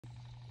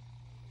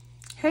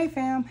Hey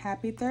fam,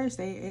 happy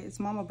Thursday. It's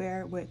Mama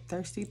Bear with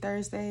Thirsty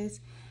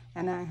Thursdays,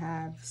 and I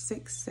have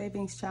 6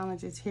 savings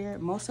challenges here.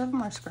 Most of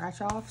them are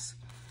scratch offs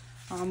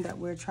that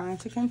we're trying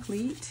to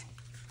complete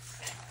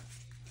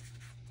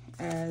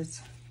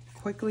as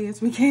quickly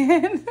as we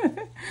can.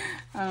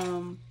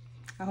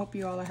 I hope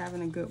you all are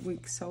having a good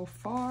week so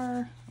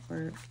far.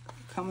 We're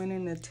coming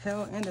in the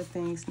tail end of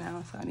things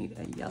now, so I need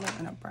a yellow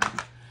and a brown.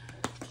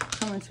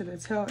 Coming to the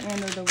tail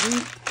end of the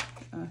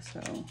week,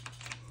 so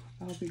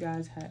I hope you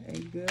guys had a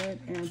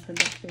good and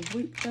productive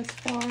week thus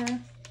far.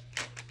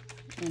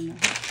 And I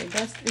hope the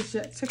best is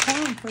yet to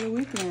come for the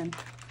weekend.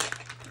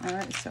 All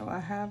right, so I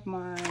have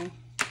my,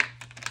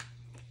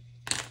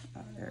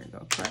 there we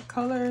go, correct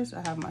colors.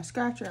 I have my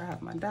scratcher, I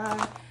have my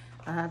die.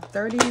 I have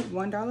 30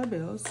 $1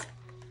 bills.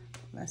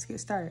 Let's get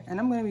started. And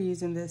I'm going to be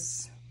using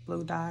this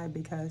blue die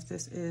because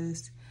this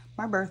is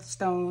my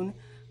birthstone.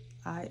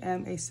 I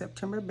am a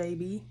September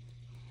baby.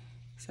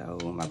 So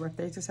my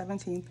birthday is the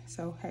 17th.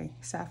 So hey,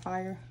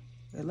 sapphire.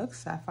 It looks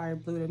sapphire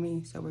blue to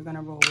me, so we're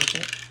gonna roll with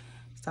it.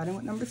 Starting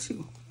with number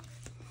 2.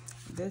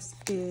 This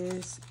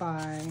is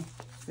by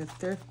the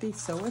Thrifty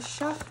Sewist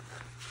Shop,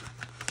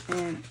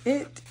 and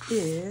it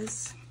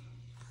is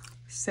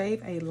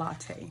Save a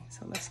Latte.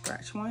 So let's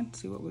scratch one,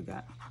 see what we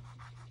got.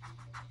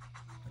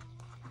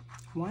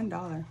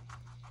 $1.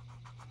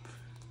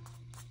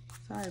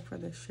 Sorry for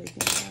the shaking,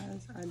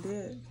 guys. I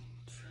did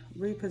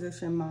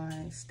reposition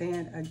my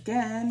stand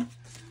again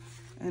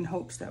in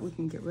hopes that we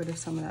can get rid of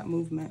some of that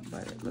movement,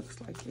 but it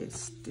looks like it's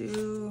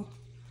still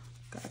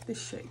got the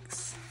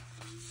shakes.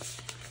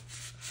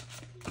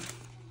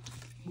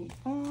 Move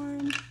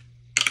on.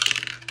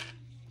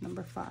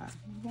 Number 5.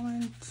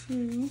 1,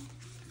 2,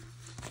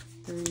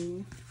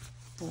 3,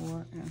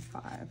 4, and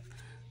 5.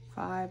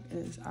 5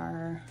 is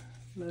our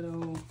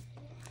little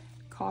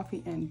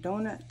coffee and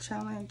donut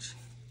challenge.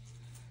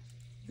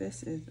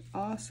 This is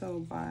also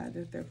by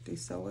the Thrifty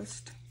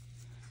Sewist.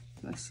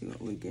 Let's see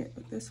what we get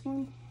with this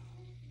one.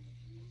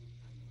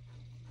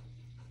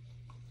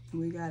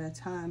 We got a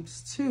 ×2.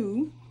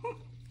 So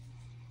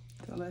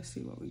let's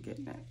see what we get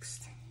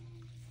next.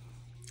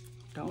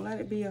 Don't let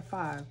it be a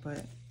 5,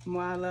 but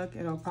my luck,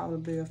 it'll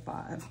probably be a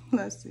 5.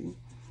 Let's see.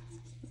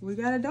 We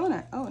got a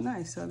donut. Oh,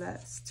 nice. So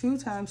that's 2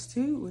 ×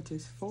 2, which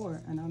is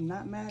 4. And I'm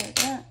not mad at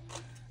that.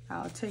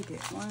 I'll take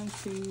it. 1,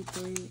 2,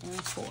 3,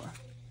 and 4.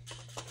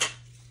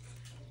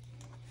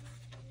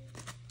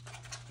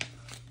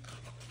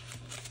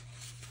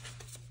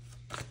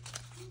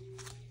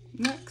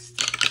 Next.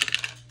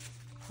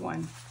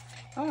 1.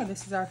 Oh,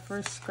 this is our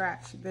first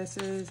scratch. This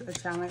is a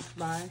challenge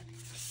by,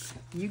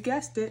 you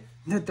guessed it,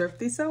 the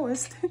Thrifty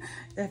Sewist.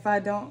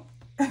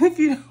 If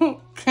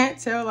you can't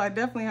tell, I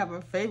definitely have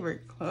a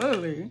favorite,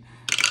 clearly.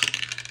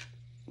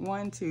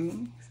 1,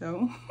 2,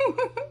 so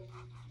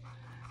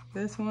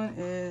this one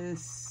is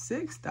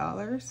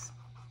 $6.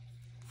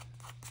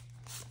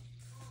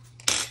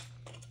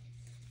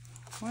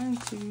 1,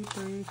 2,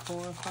 3,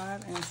 4,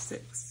 5, and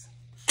 6.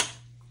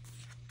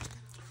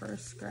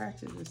 First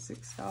scratch is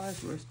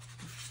 $6. We're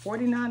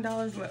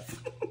 $49 left.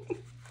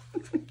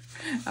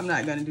 I'm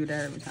not gonna do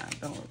that every time,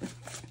 don't worry.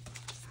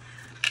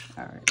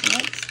 All right,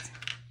 next,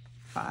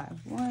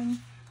 5, 1.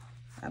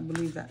 I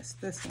believe that's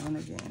this one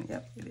again.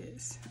 Yep, it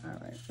is. All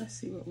right, let's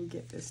see what we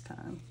get this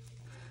time.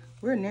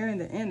 We're nearing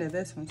the end of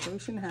this one, so we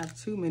shouldn't have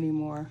too many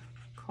more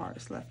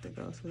cards left to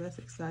go, so that's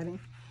exciting.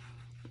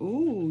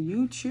 Ooh,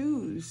 you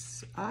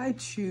choose. I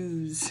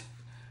choose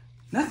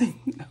nothing.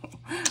 No.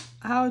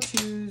 I'll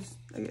choose,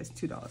 I guess,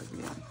 $2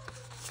 again.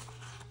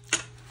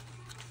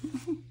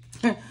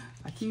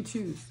 Like you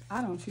choose.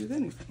 I don't choose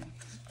anything.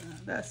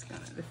 That's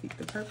gonna defeat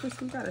the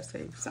purpose. We gotta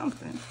save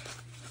something.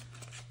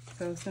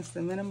 So since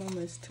the minimum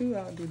is 2,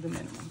 I'll do the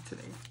minimum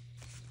today.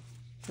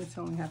 Since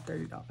I only have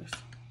 $30.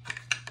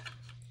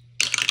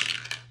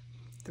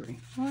 3.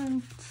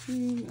 1, 2,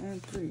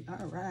 and 3.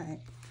 All right.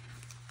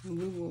 And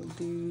we will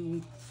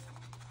do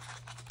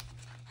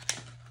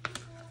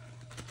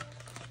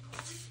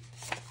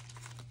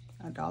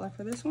 $1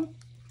 for this one.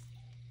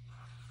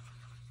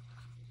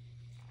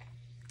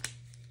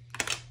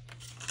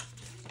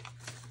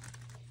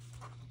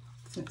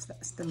 Since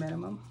that's the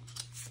minimum.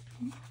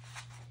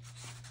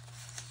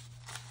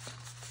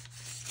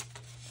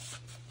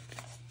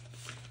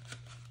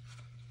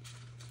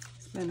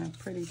 It's been a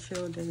pretty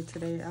chill day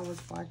today. Earlier I was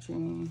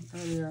watching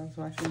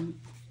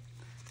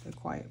The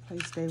Quiet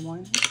Place Day 1.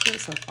 It's good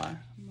so far.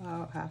 I'm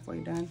about halfway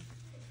done.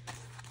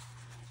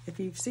 If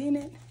you've seen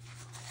it,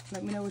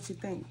 let me know what you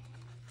think.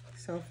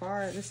 So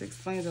far, this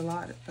explains a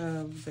lot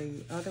of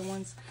the other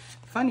ones.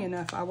 Funny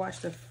enough, I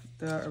watched the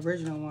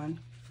original one,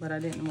 but I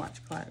didn't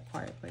watch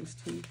Quiet Place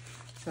 2.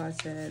 So I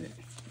said,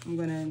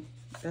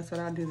 that's what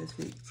I'll do this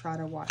week. Try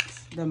to watch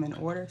them in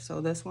order.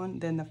 So this one,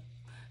 then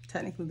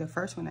technically the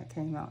first one that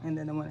came out, and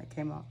then the one that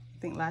came out, I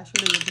think last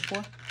year, the year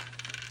before.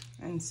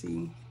 And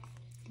see,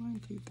 1,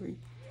 2, 3.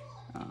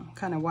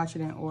 Kind of watch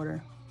it in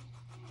order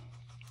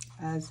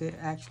as it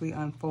actually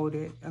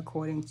unfolded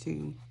according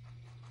to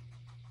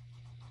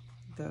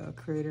the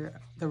creator,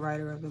 the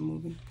writer of the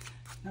movie.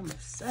 Number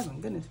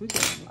 7. Goodness, we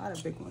got a lot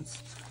of big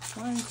ones.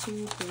 1,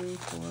 2, 3,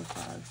 4,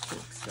 5,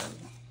 6,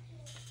 7.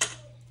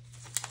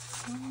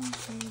 1,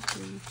 2,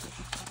 3, 4,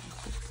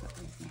 5, 6,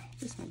 7.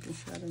 Just making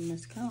sure I didn't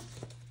miscount.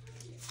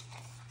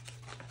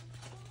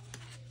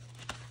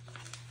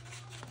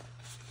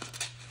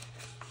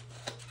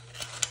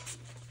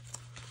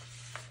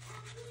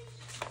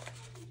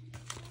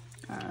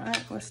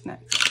 Alright, what's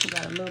next? We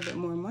got a little bit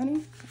more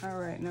money.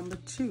 Alright, number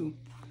 2.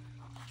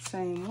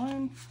 Same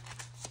one.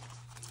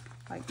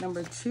 Like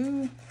number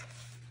 2,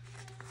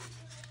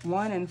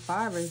 1 and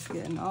 5 is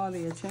getting all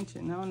the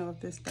attention. I don't know if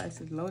this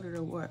dice is loaded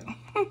or what.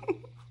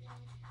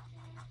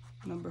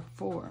 Number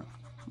 4,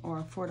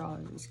 or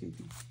 $4, excuse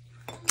me.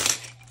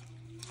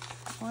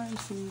 1, 2,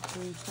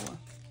 3, 4.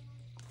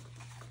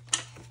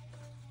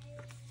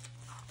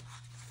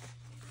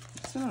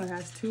 This one only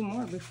has 2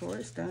 more before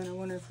it's done. I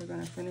wonder if we're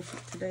gonna finish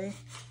it today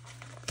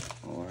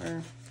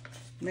or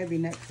maybe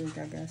next week,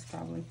 I guess,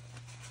 probably.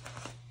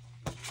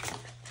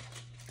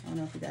 I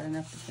don't know if we got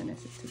enough to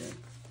finish it today.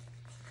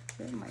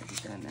 So it might be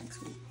done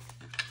next week.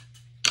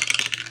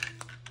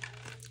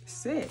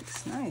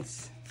 6,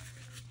 nice.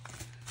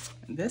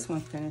 And this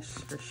one finished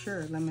for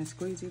sure. Lemon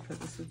squeezy, because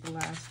this is the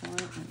last one,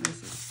 and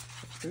this is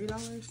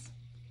 $3.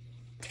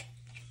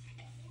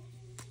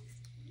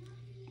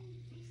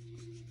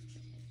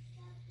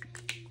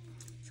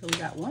 So we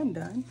got 1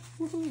 done.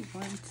 Woohoo!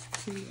 1,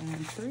 2,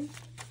 and 3.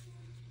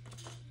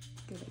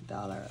 Get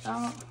 $1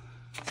 out.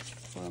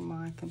 For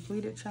my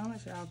completed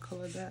challenge, I'll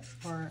color that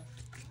or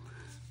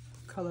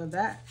color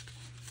that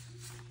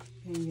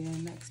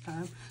again next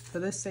time. So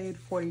this saved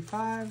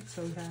 45,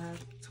 so we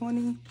have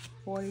 20,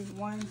 40,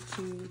 1,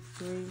 2,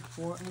 3,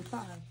 4, and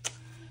 5.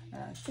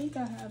 And I think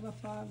I have a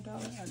 $5.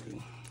 I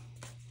do.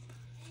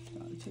 So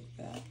I'll take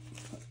that,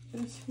 put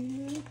this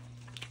here.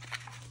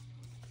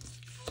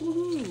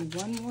 Woohoo!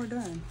 1 more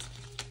done.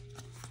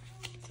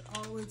 It's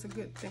always a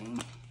good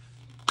thing.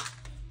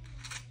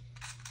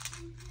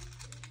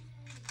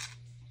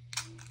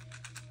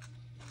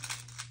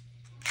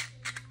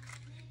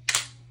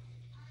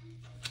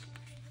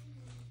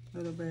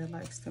 Little Bear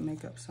likes to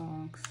make up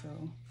songs,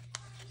 so.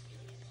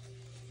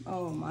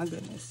 Oh my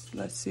goodness.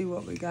 Let's see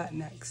what we got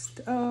next.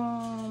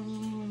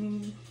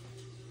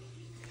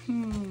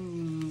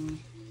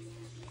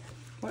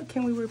 What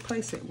can we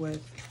replace it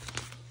with?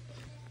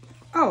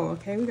 Oh,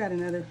 okay, we got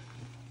another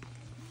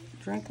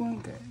drink one.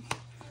 Good.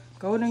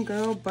 Golden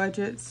Girl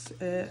budgets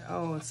at,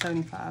 oh,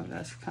 75.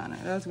 That's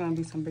those are gonna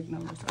be some big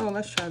numbers. Oh,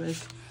 let's try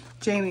this.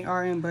 Jamie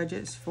RN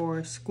budgets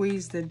for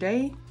Squeeze the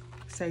Day.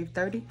 Save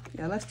 30.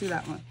 Yeah, let's do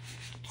that one.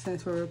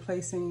 Since we're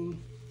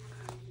replacing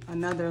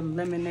another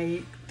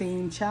lemonade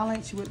theme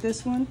challenge with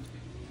this one.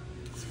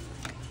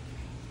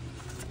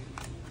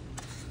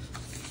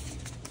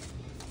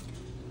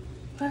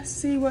 Let's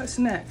see what's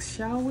next,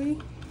 shall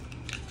we?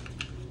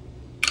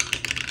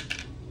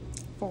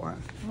 4.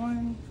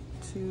 1,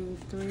 2,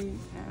 3,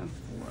 and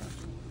 4.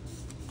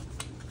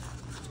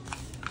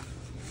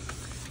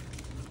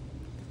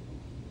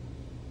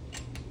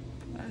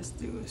 Let's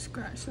do a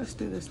scratch. Let's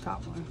do this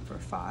top one for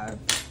 5.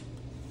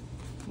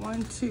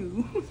 1,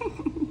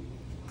 2.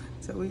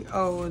 So we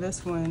owe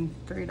this one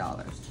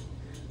 $3.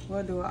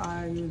 We'll do an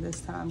IOU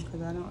this time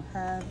because I don't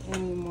have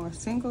any more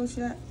singles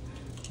yet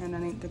and I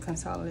need to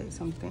consolidate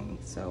some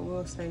things. So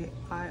we'll say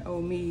I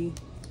owe me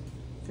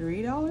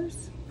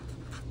 $3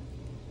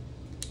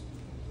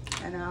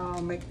 and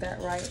I'll make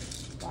that right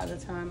by the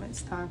time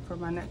it's time for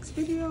my next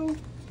video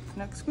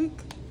next week.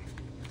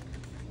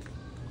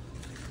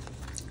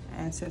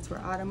 And since we're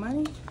out of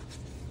money,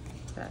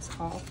 that's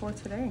all for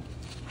today.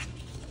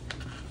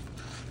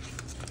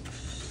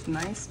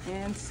 Nice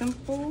and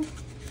simple.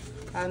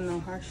 I don't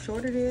know how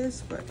short it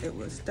is, but it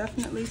was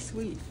definitely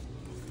sweet.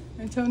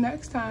 Until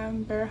next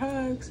time, bear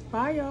hugs.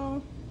 Bye,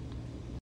 y'all.